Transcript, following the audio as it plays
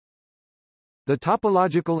The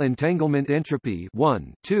topological entanglement entropy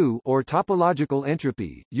 1, 2, or topological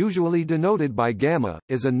entropy, usually denoted by gamma,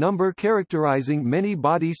 is a number characterizing many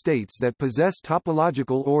body states that possess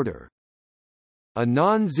topological order. A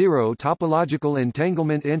non-zero topological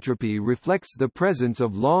entanglement entropy reflects the presence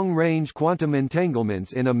of long-range quantum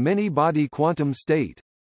entanglements in a many-body quantum state.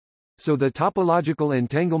 So the topological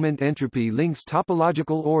entanglement entropy links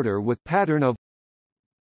topological order with pattern of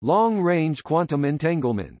long-range quantum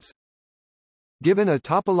entanglements. Given a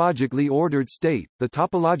topologically ordered state, the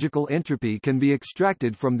topological entropy can be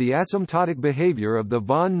extracted from the asymptotic behavior of the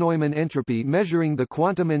von Neumann entropy measuring the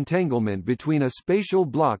quantum entanglement between a spatial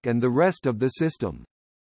block and the rest of the system.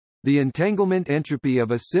 The entanglement entropy of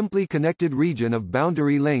a simply connected region of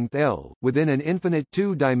boundary length L, within an infinite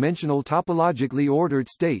two-dimensional topologically ordered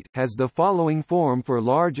state, has the following form for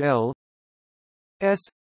large L S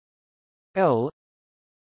L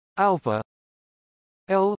alpha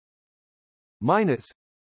L minus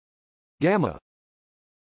gamma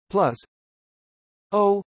plus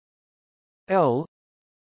O L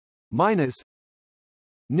minus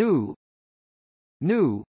nu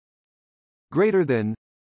greater than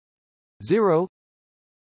 0.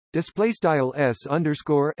 Display style S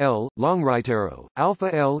underscore L long right arrow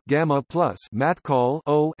alpha L gamma plus math call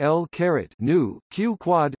O L caret nu q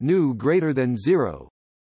quad nu greater than 0.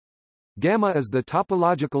 Gamma is the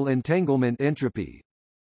topological entanglement entropy.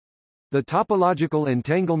 The topological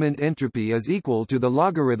entanglement entropy is equal to the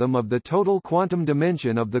logarithm of the total quantum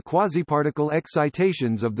dimension of the quasiparticle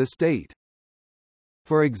excitations of the state.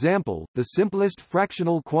 For example, the simplest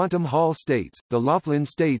fractional quantum Hall states, the Laughlin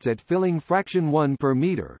states at filling fraction 1 per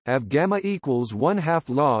meter, have gamma equals 1/2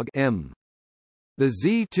 log m. The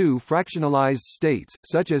Z2 fractionalized states,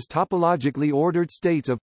 such as topologically ordered states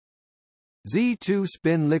of Z2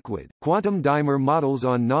 spin liquid, quantum dimer models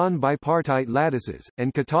on non-bipartite lattices,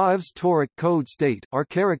 and Kataev's toric code state, are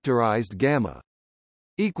characterized gamma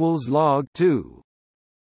equals log 2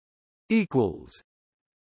 equals.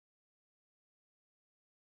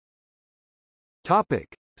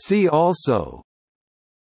 Topic. See also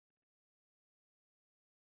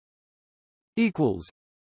equals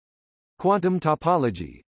quantum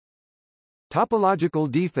topology, topological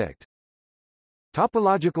defect,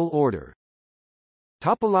 topological order,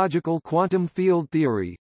 topological quantum field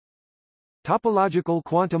theory, topological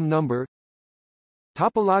quantum number,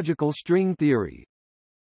 topological string theory.